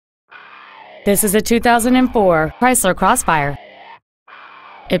This is a 2004 Chrysler Crossfire.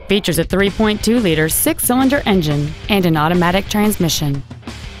 It features a 3.2-liter six-cylinder engine and an automatic transmission.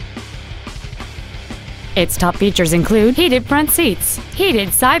 Its top features include heated front seats,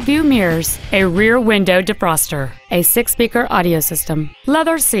 heated side view mirrors, a rear window defroster, a 6-speaker audio system,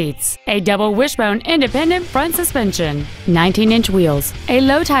 leather seats, a double wishbone independent front suspension, 19-inch wheels, a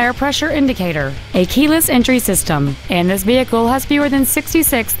low tire pressure indicator, a keyless entry system, and this vehicle has fewer than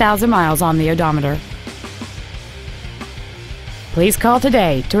 66,000 miles on the odometer. Please call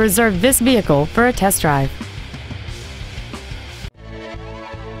today to reserve this vehicle for a test drive.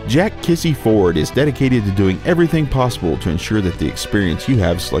 Jack Kissee Ford is dedicated to doing everything possible to ensure that the experience you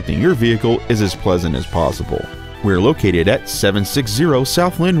have selecting your vehicle is as pleasant as possible. We're located at 760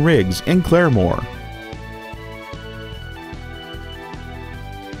 South Lynn Riggs in Claremore.